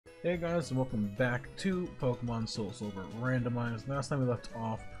Hey guys, and welcome back to Pokemon SoulSilver Randomized. Last time we left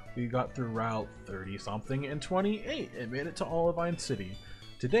off, we got through Route 30 something and 28 and made it to Olivine City.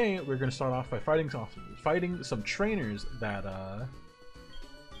 Today, we're going to start off by fighting some trainers that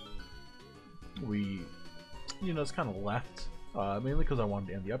we, just kind of left, mainly because I wanted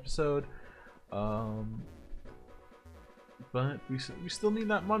to end the episode. But we still need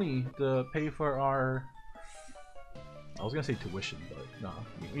that money to pay for our... I was gonna say tuition, but no.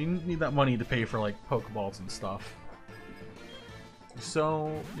 We need that money to pay for like Pokeballs and stuff.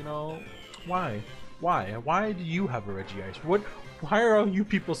 So, why? Why do you have a Regice? Why are all you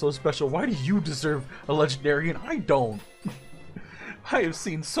people so special? Why do you deserve a legendary and I don't? I have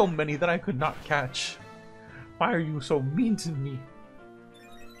seen so many that I could not catch. Why are you so mean to me?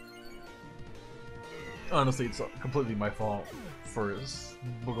 Honestly, it's completely my fault for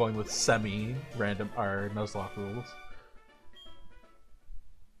going with semi-random or Nuzlocke rules.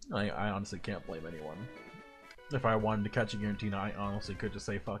 I honestly can't blame anyone. If I wanted to catch a Giratina, I honestly could just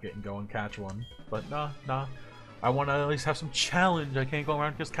say fuck it and go and catch one. But nah. I want to at least have some challenge. I can't go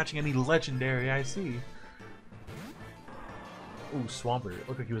around just catching any legendary I see. Ooh, Swampert. It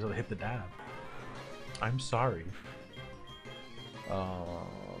looked like he was able to hit the dab. I'm sorry.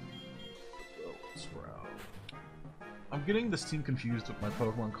 I'm getting this team confused with my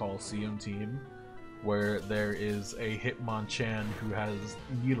Pokemon Coliseum team, where there is a Hitmonchan who has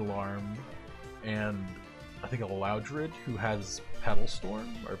Needle Arm, and I think a Loudred who has Petal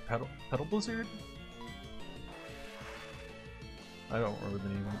Storm or Petal Blizzard. I don't remember the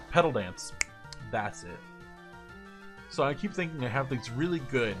name. Petal Dance. That's it. So I keep thinking I have these really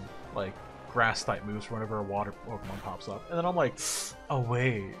good like grass type moves for whenever a water Pokemon pops up, and then I'm like, oh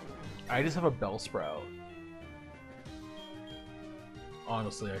wait, I just have a Bellsprout.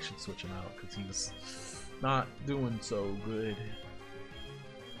 Honestly, I should switch him out because he's not doing so good.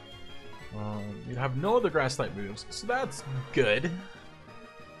 You have no other grass type moves, so that's good.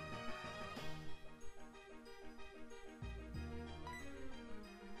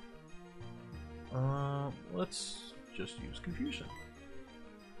 Let's just use Confusion.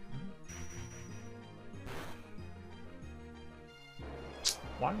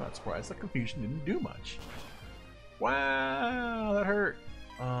 Why am I not surprised that Confusion didn't do much? Wow, that hurt.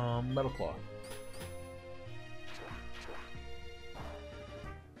 Metal Claw.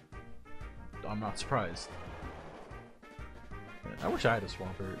 I'm not surprised. Man, I wish I had a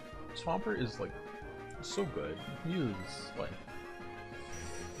Swampert. Swampert is like so good. He is like,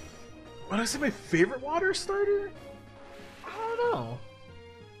 when I say my favorite water starter, I don't know.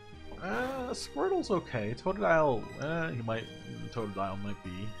 Squirtle's okay. Totodile, Totodile might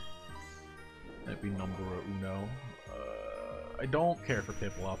be number uno. I don't care for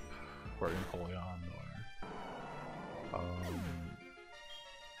Piplup or Empoleon or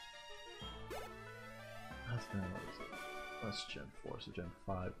that's Gen 4, so Gen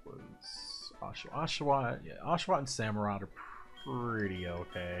 5 was Oshawott. Oshawott, yeah, Oshawott and Samurott are pretty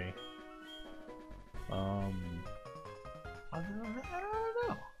okay. I don't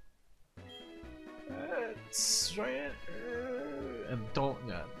know. And don't,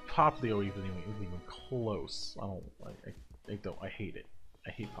 yeah, Poplio isn't even close. I hate it. I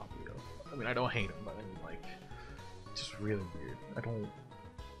hate Poplio. I mean, I don't hate him, but I mean, like, it's just really weird.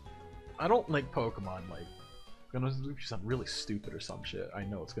 I don't like Pokemon, like, gonna make you sound really stupid or some shit. I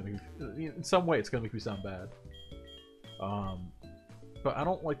know it's gonna be, in some way it's gonna make me sound bad. But I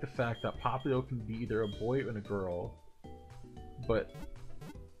don't like the fact that Poplio can be either a boy and a girl, but,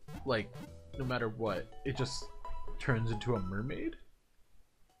 like, no matter what, it just turns into a mermaid?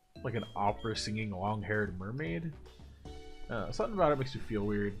 Like an opera singing long-haired mermaid? Something about it makes me feel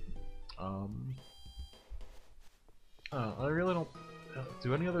weird. I really don't...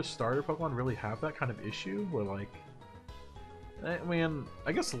 do any other starter Pokemon really have that kind of issue? Where, like... I mean,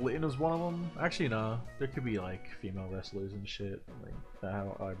 I guess Litten is one of them. Actually, no. There could be, like, female wrestlers and shit.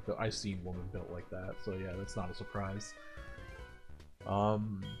 Like, I've seen women built like that, so yeah, that's not a surprise.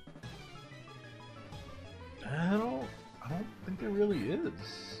 I don't think there really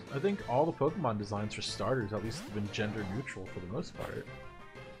is. I think all the Pokemon designs for starters at least have been gender neutral for the most part.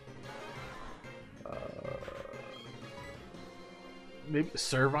 Maybe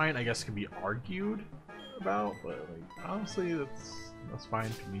Servine, I guess, can be argued about, but like honestly, that's fine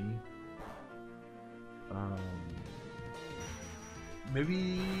to me.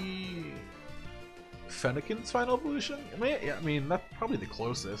 Maybe Fennekin's final evolution? I mean, that's probably the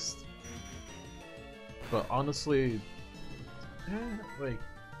closest. But honestly, like,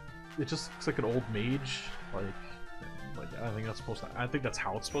 it just looks like an old mage. Like I think that's supposed to. I think that's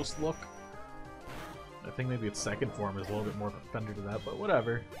how it's supposed to look. I think maybe its second form is a little bit more of a fender to that, but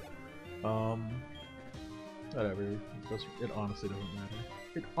whatever. Whatever. It honestly doesn't matter.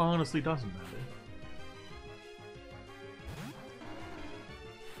 It honestly doesn't matter.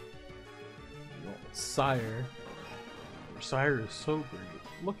 Sire. Sire is so great.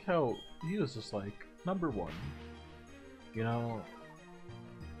 Look how he is just like #1. You know,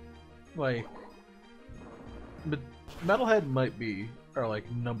 like Metalhead might be our like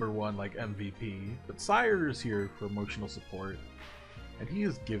 #1 like MVP, but Sire is here for emotional support, and he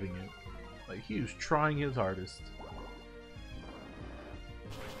is giving it. Like he is trying his hardest.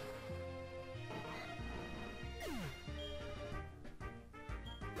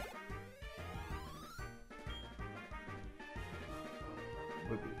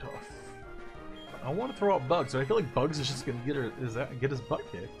 I want to throw out Bugs, but I feel like Bugs is just gonna get his butt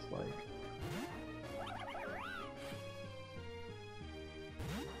kicked. Like,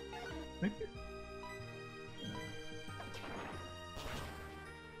 maybe.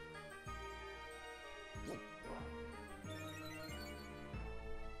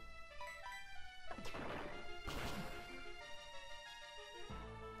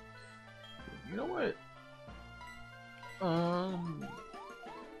 You know what?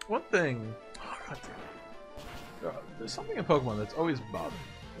 One thing. There's something in Pokemon that's always bothered me.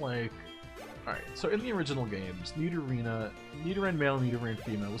 Like, alright, so in the original games, Nidoran male and Nidoran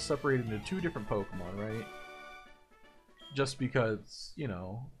female was separated into 2 different Pokemon, right? Just because, you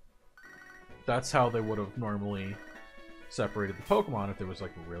know, that's how they would have normally separated the Pokemon if there was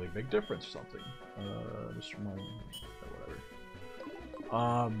like a really big difference or something. Just remind me,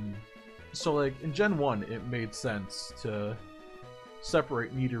 whatever. So like in Gen 1, it made sense to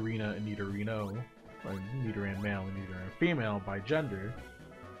separate Nidorina and Nidorino, or Nidoran male and Nidoran female by gender,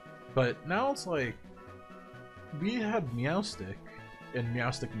 but now it's like we had Meowstic, and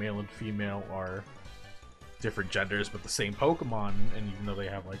Meowstic male and female are different genders but the same Pokemon, and even though they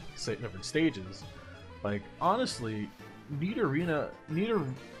have like different stages, like honestly, Nidoran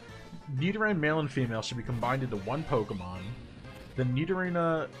male and female should be combined into one Pokemon. Then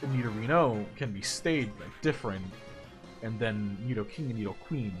Nidorina and Nidorino can be stayed like different. And then Nidoking and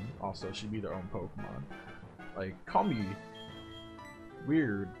Nidoqueen also should be their own Pokemon. Like, call me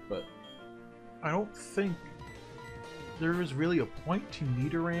weird, but I don't think there is really a point to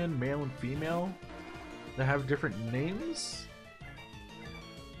Nidoran male and female that have different names.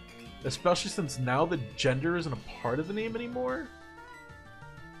 Especially since now the gender isn't a part of the name anymore.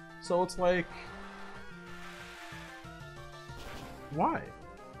 So it's like, why?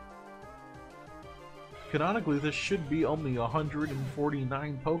 Canonically, there should be only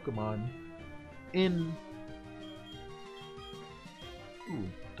 149 Pokemon in... Ooh,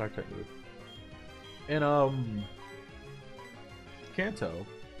 Dark type move. In, Kanto,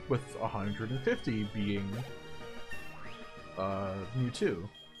 with 150 being, Mewtwo.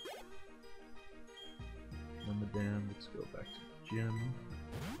 Madame, let's go back to Gym.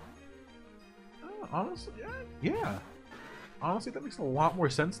 Honestly, yeah. Honestly, that makes a lot more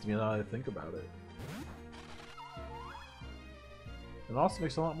sense to me now that I think about it. It also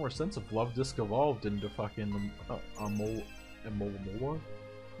makes a lot more sense if Love Disc evolved into fucking Alomomola.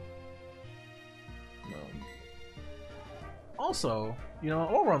 Also, you know,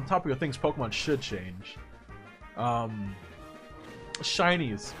 over on the topic of things Pokemon should change.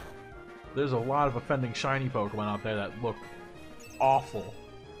 Shinies. There's a lot of offending shiny Pokemon out there that look awful.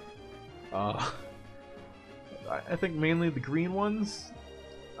 I think mainly the green ones.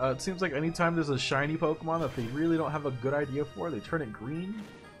 It seems like anytime there's a shiny Pokemon that they really don't have a good idea for, they turn it green.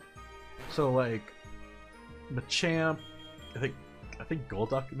 So like Machamp, I think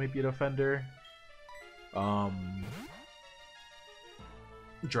Golduck might be an offender.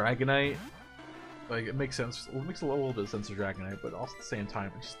 Dragonite, like it makes sense. It makes a little bit of sense for Dragonite, but also at the same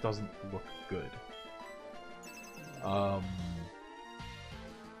time, it just doesn't look good. I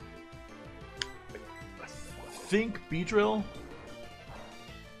think Beedrill.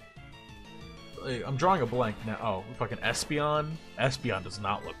 I'm drawing a blank now. Oh, fucking Espeon. Espeon does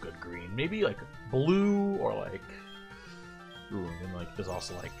not look good green. Maybe like blue or like. Ooh, and then like there's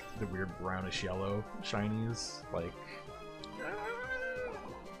also like the weird brownish yellow shinies. Like.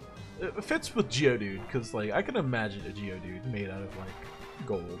 It fits with Geodude because like I can imagine a Geodude made out of like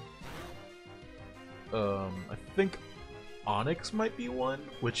gold. I think Onyx might be one,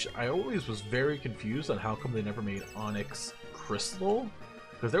 which I always was very confused on how come they never made Onyx Crystal.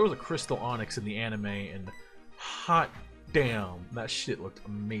 Because there was a Crystal Onyx in the anime, and hot damn, that shit looked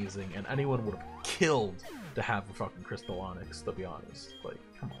amazing, and anyone would have killed to have a fucking Crystal Onyx, to be honest. Like,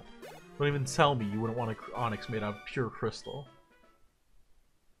 come on. Don't even tell me you wouldn't want an Onyx made out of pure crystal.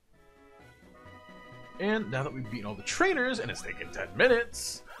 And now that we've beaten all the trainers, and it's taken 10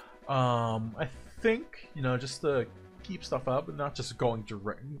 minutes, I think, you know, just to keep stuff up and not just going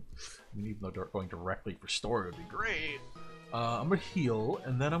direct. I mean, even though going directly for story would be great, I'm gonna heal,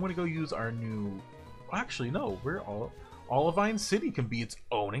 and then I'm gonna go use our new. Actually, no, we're Olivine City can be its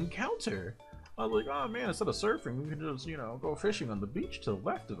own encounter. I was like, oh man, instead of surfing, we can just, you know, go fishing on the beach to the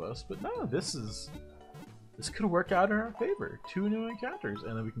left of us. But no, this could work out in our favor. 2 new encounters,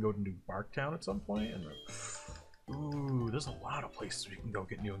 and then we can go to New Barktown at some point. And ooh, there's a lot of places we can go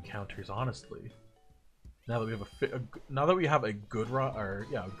get new encounters. Honestly, now that we have a good rod, or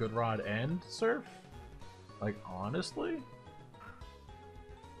yeah, good rod and surf, like honestly.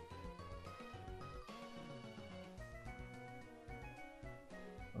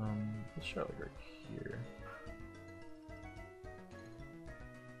 Let's show it right here.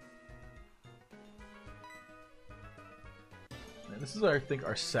 And this is, I think,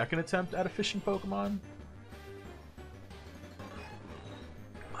 our second attempt at a fishing Pokemon.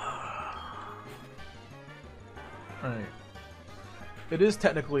 Alright. It is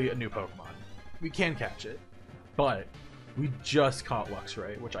technically a new Pokemon. We can catch it, but we just caught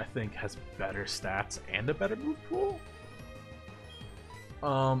Luxray, which I think has better stats and a better move pool.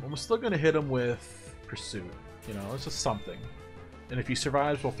 I'm still gonna hit him with Pursuit. You know, it's just something. And if he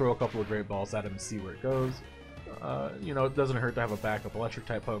survives, we'll throw a couple of Great Balls at him and see where it goes. You know, it doesn't hurt to have a backup Electric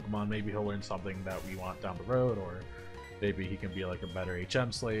type Pokemon. Maybe he'll learn something that we want down the road, or maybe he can be like a better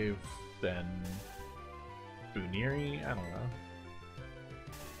HM slave than Boonieri. I don't know.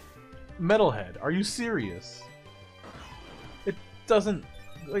 Metalhead, are you serious? It doesn't,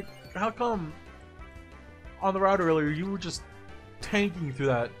 like, how come on the route earlier you were just tanking through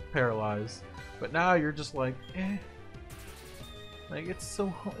that Paralyze, but now you're just like, eh. Like, it's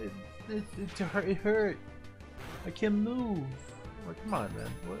so it hurt. I can't move. Like, come on,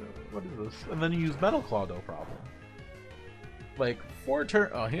 man. What is this? And then you use Metal Claw, no problem. Like, 4 turn.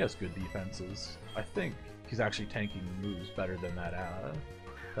 Oh, he has good defenses. I think he's actually tanking moves better than that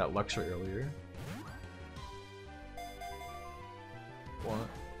Luxray earlier. What?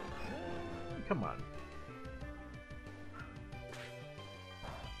 Come on.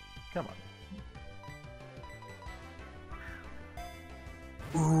 Come on.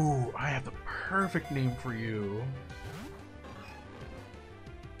 Ooh, I have the perfect name for you.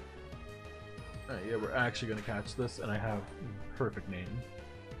 Yeah, we're actually gonna catch this, and I have perfect name.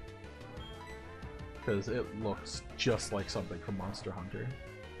 Because it looks just like something from Monster Hunter.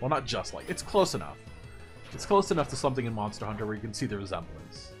 Well, not just like, it's close enough. It's close enough to something in Monster Hunter where you can see the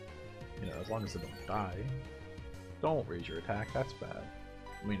resemblance. You know, as long as it don't die. Don't raise your attack, that's bad.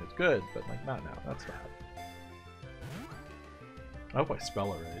 I mean, it's good, but like, not now, that's bad. I hope I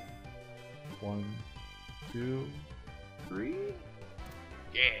spell it right. 1, 2, 3.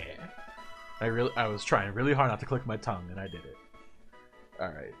 Yeah! I was trying really hard not to click my tongue, and I did it.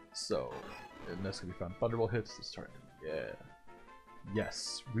 Alright, so, and that's gonna be fun. Thunderbolt hits to start. Yeah.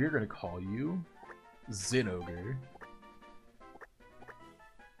 Yes, we're gonna call you Zinogre.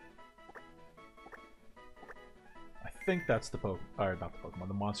 I think that's the Pokemon, or not the Pokemon,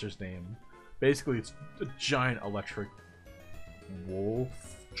 the monster's name. Basically, it's a giant electric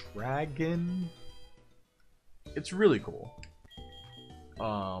wolf dragon. It's really cool.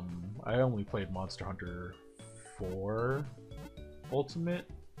 I only played Monster Hunter 4 Ultimate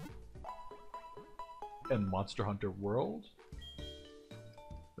and Monster Hunter World.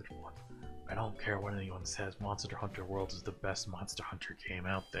 Which one? I don't care what anyone says. Monster Hunter World is the best Monster Hunter game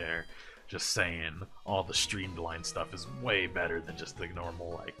out there. Just saying, all the streamlined stuff is way better than just the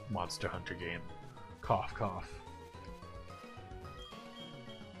normal like Monster Hunter game. Cough, cough.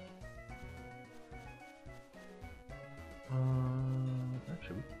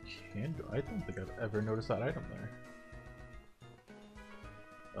 Actually, we can go. I don't think I've ever noticed that item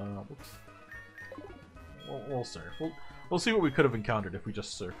there. We'll surf. We'll see what we could have encountered if we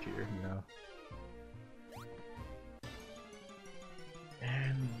just surfed here, you know.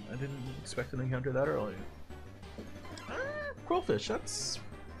 And I didn't expect to encounter that early. Quillfish, that's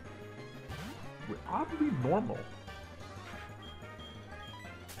oddly normal.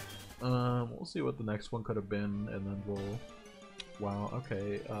 We'll see what the next one could have been, and then we'll. Wow.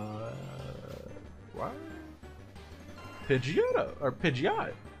 Okay. What? Pidgeotto or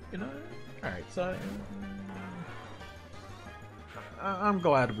Pidgeot? You know. All right. So I'm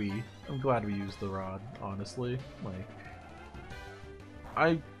glad we used the rod. Honestly, like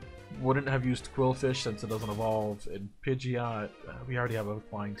I wouldn't have used Quillfish since it doesn't evolve. In Pidgeot, we already have a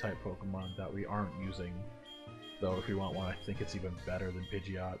flying type Pokemon that we aren't using. Though if we want one, I think it's even better than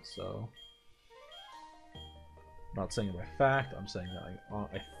Pidgeot, so... I'm not saying it by fact, I'm saying that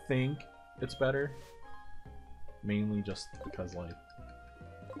I think it's better. Mainly just because, like,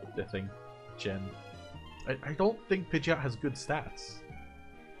 I think Gen... I don't think Pidgeot has good stats.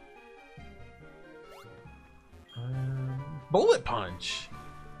 Bullet Punch!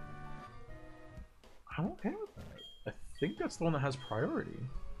 I'm okay with that. I think that's the one that has priority.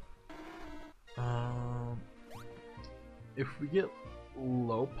 If we get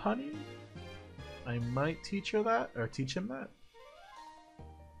Lopunny, I might teach her that, or teach him that.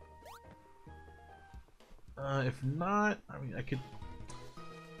 If not, I mean, I could...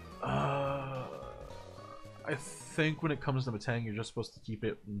 I think when it comes to Metang, you're just supposed to keep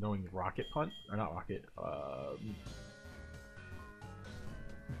it knowing Rocket Punch, or not Rocket,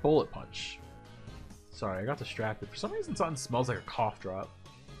 Bullet Punch. Sorry, I got distracted. For some reason, something smells like a cough drop.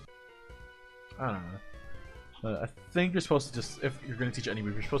 I don't know. I think you're supposed to just, if you're going to teach any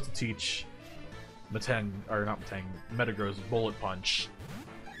move, you're supposed to teach Metang, or not Metang, Metagross Bullet Punch,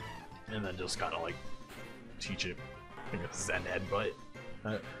 and then just kind of like teach it like a Zen Headbutt.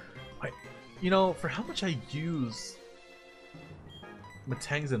 You know, for how much I use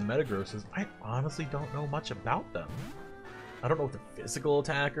Metangs and Metagrosses, I honestly don't know much about them. I don't know if they're physical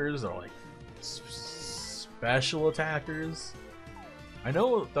attackers or like special attackers. I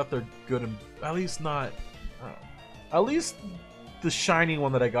know that they're good, and at least not. At least the shiny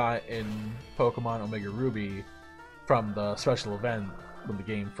one that I got in Pokemon Omega Ruby from the special event when the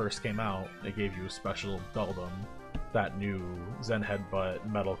game first came out, they gave you a special Beldum that knew Zen Headbutt,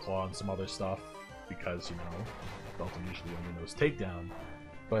 Metal Claw, and some other stuff because, you know, Beldum usually only knows Takedown.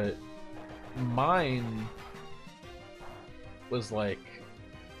 But mine was like,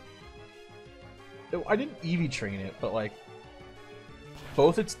 I didn't Eevee train it, but like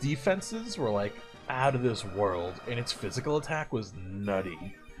both its defenses were like out of this world, and its physical attack was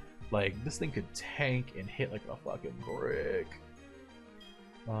nutty. Like, this thing could tank and hit like a fucking brick.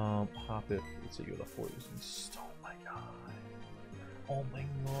 Hop it. Let's see, you with a poison. Oh my god. Oh my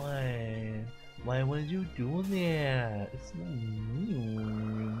god. Why would you do that? It's not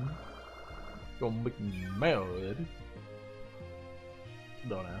mean. Don't make me mad.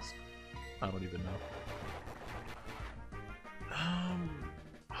 Don't ask. I don't even know.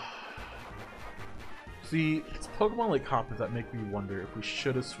 See, it's Pokemon like Hopper that make me wonder if we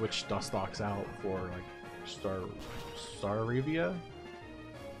should have switched Dustox out for like Staravia.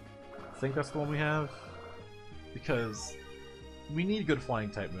 I think that's the one we have, because we need good flying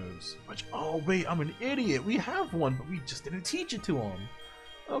type moves. Which, oh wait, I'm an idiot. We have one, but we just didn't teach it to him.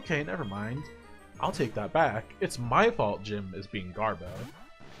 Okay, never mind. I'll take that back. It's my fault Jim is being Garbo.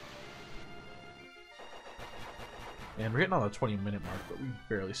 And we're getting on the 20-minute mark, but we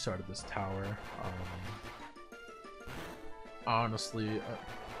barely started this tower. Honestly,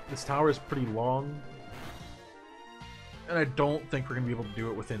 this tower is pretty long, and I don't think we're going to be able to do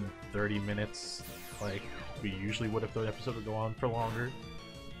it within 30 minutes like we usually would if the episode would go on for longer.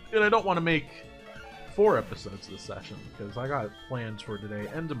 And I don't want to make 4 episodes this session, because I got plans for today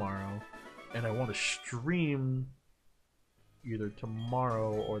and tomorrow, and I want to stream either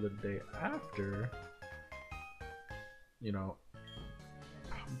tomorrow or the day after. You know,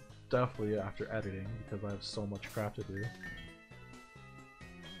 definitely after editing, because I have so much crap to do.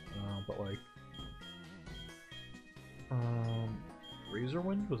 But like, Razor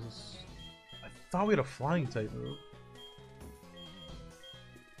Wind was, I thought we had a flying type move.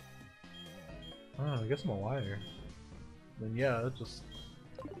 I guess I'm a liar. Then yeah, it's just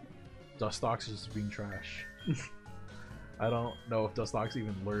Dustox is being trash. I don't know if Dustox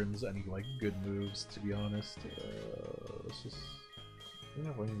even learns any like good moves, to be honest. Let's just, I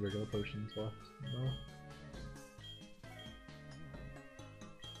don't have any regular potions left. No.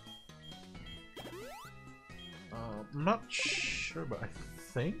 I'm not sure, but I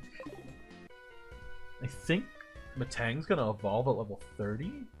think Metang's gonna evolve at level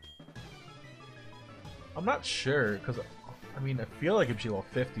 30. I'm not sure, because I mean, I feel like it'd be level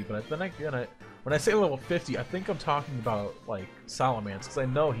 50, but then again, when I say level 50, I think I'm talking about like Salamence, because I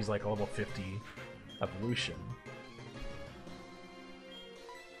know he's like a level 50 evolution.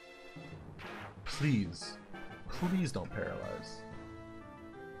 Please, please don't paralyze.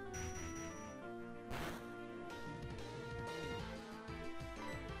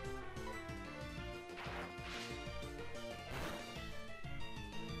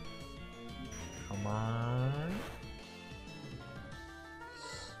 Come on.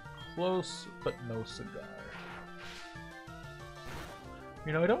 Close, but no cigar.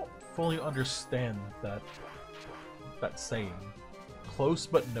 You know, I don't fully understand that saying. Close,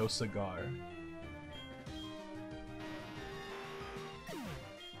 but no cigar.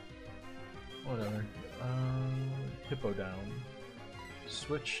 Whatever. Hippo down.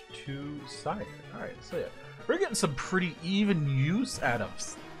 switch to Sire. Alright, so yeah. We're getting some pretty even use out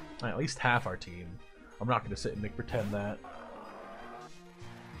of at least half our team. I'm not going to sit and make pretend that,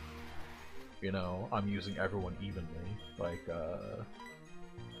 you know, I'm using everyone evenly. Like,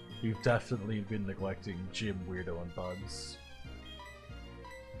 we've definitely been neglecting Jim, Weirdo, and Bugs.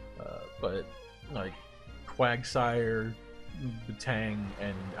 But, like, Quagsire, Batang,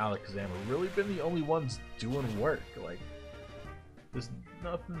 and Alakazam have really been the only ones doing work. Like, there's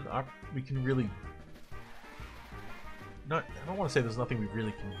nothing we can really... I don't want to say there's nothing we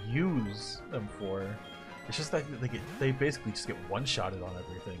really can use them for. It's just that they basically just get one-shotted on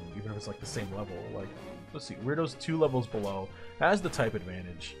everything, even if it's like the same level. Like, let's see, Weirdo's 2 levels below, has the type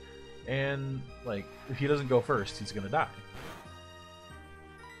advantage, and like if he doesn't go first, he's gonna die.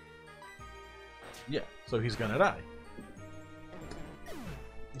 Yeah, so he's gonna die.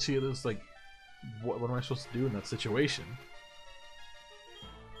 See, it's like, what am I supposed to do in that situation?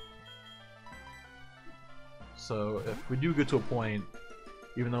 So if we do get to a point,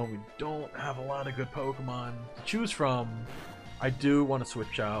 even though we don't have a lot of good Pokemon to choose from, I do want to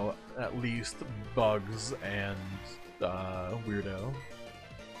switch out at least Bugs and Weirdo.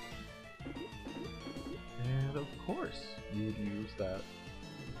 And of course, you would use that.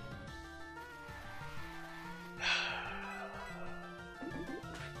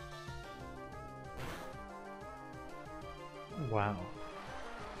 Wow.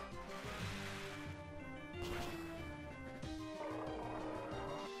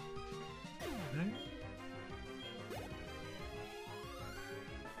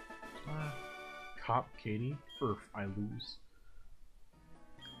 Cop Katie, I lose.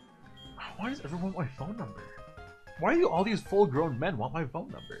 Why does everyone want my phone number? Why do all these full-grown men want my phone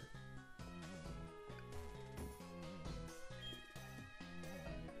number?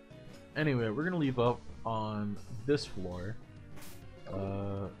 Anyway, we're gonna leave up on this floor.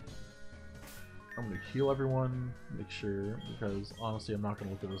 I'm gonna heal everyone, make sure, because honestly I'm not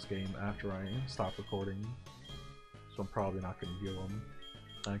gonna look at this game after I stop recording, so I'm probably not gonna heal them.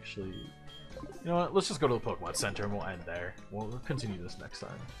 Actually, you know what, let's just go to the Pokemon Center and we'll end there. We'll continue this next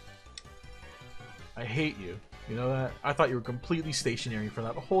time. I hate you. You know that? I thought you were completely stationary for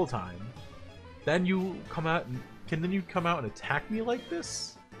that the whole time. Then you come out and attack me like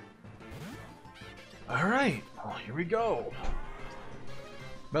this? Alright, well, here we go.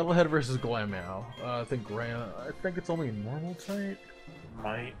 Metalhead versus Glameow. I think it's only normal type.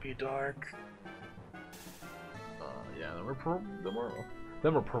 Might be dark. Yeah, then we're paralyzed.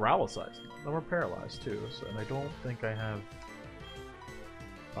 Then we're paralyzed too. So, and I don't think I have.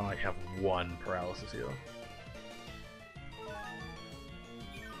 Oh, I have 1 paralysis heal.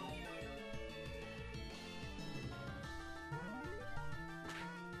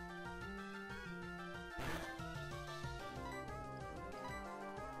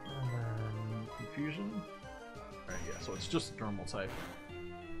 Confusion? Alright, yeah, so it's just normal type.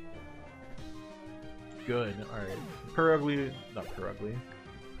 Good, alright. Purugly, not Purugly.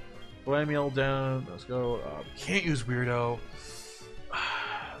 Glameow down, let's go. Can't use Weirdo.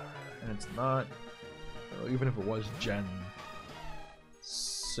 And it's not, even if it was Gen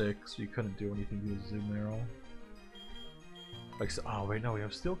 6, you couldn't do anything with Zoomero. Like, oh wait, no, we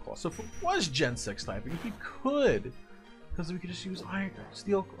have Steel Claw. So if it was Gen 6 typing, we could, because we could just use Iron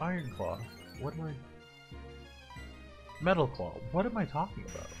Claw. What am I? Metal Claw. What am I talking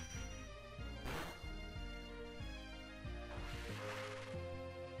about?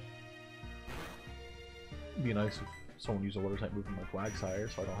 It'd be nice if someone used a water type move in my Quagsire,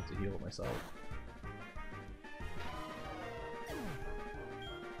 so I don't have to heal it myself.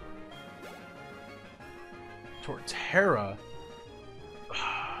 Torterra.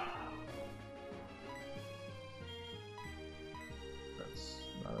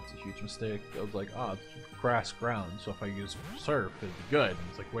 That's a huge mistake. I was like, oh, it's grass ground, so if I use Surf, it'd be good. And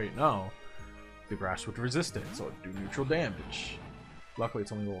it's like, wait, no. The grass would resist it, so it'd do neutral damage. Luckily,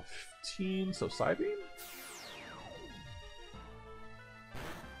 it's only level 15, so Psybeam?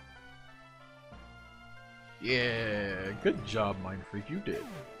 Yeah, good job, Mind Freak. You did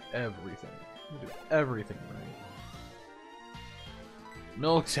everything. You did everything right.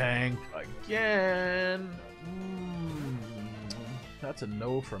 Milk Tank again. That's a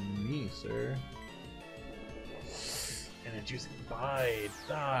no from me, sir. And it's using Bite.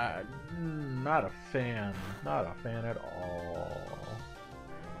 Not a fan. Not a fan at all.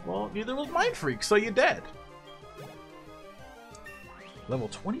 Well, neither was Mind Freak, so you're dead. Level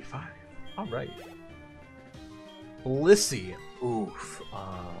 25. Alright. Blissey. Oof.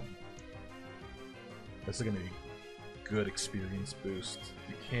 This is gonna be a good experience boost.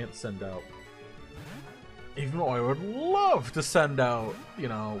 You can't send out Even though I would love to send out, you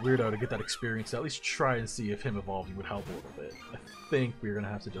know, Weirdo to get that experience, at least try and see if him evolving would help a little bit. I think we're gonna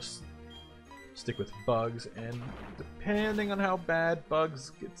have to just stick with Bugs, and depending on how bad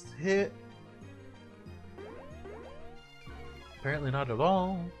Bugs gets hit, apparently not at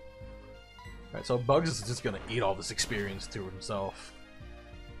all. Alright, so Bugs is just gonna eat all this experience to himself.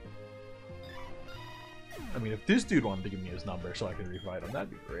 I mean, if this dude wanted to give me his number so I could revive him, that'd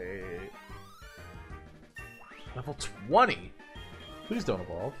be great. Level 20? Please don't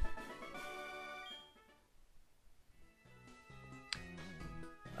evolve.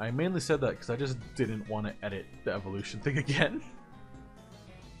 I mainly said that because I just didn't want to edit the evolution thing again.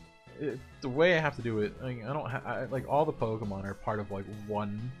 The way I have to do it, I mean, I don't like all the Pokemon are part of like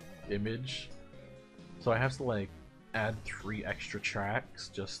one image, so I have to like add 3 extra tracks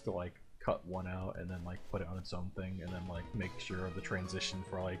just to like cut one out and then like put it on its own thing and then like make sure the transition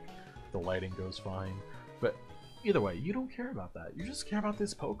for like the lighting goes fine. But either way, you don't care about that. You just care about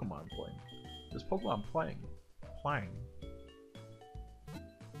this Pokemon playing. This Pokemon playing.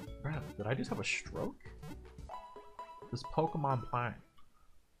 Bruh, did I just have a stroke? This Pokemon playing.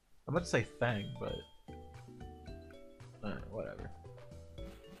 I'm about to say Fang, but whatever.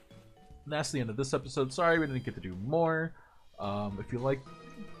 And that's the end of this episode. Sorry we didn't get to do more. If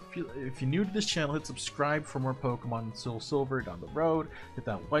you're new to this channel, hit subscribe for more Pokemon and SoulSilver down the road. Hit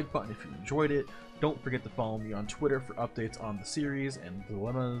that like button if you enjoyed it. Don't forget to follow me on Twitter for updates on the series and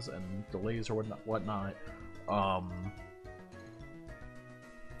dilemmas and delays or whatnot.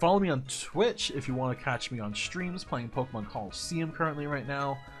 Follow me on Twitch if you want to catch me on streams playing Pokemon Coliseum currently right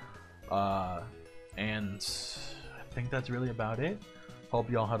now. And I think that's really about it. Hope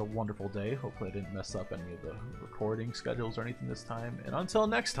you all had a wonderful day. Hopefully I didn't mess up any of the recording schedules or anything this time. And until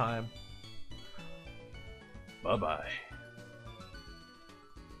next time, bye-bye.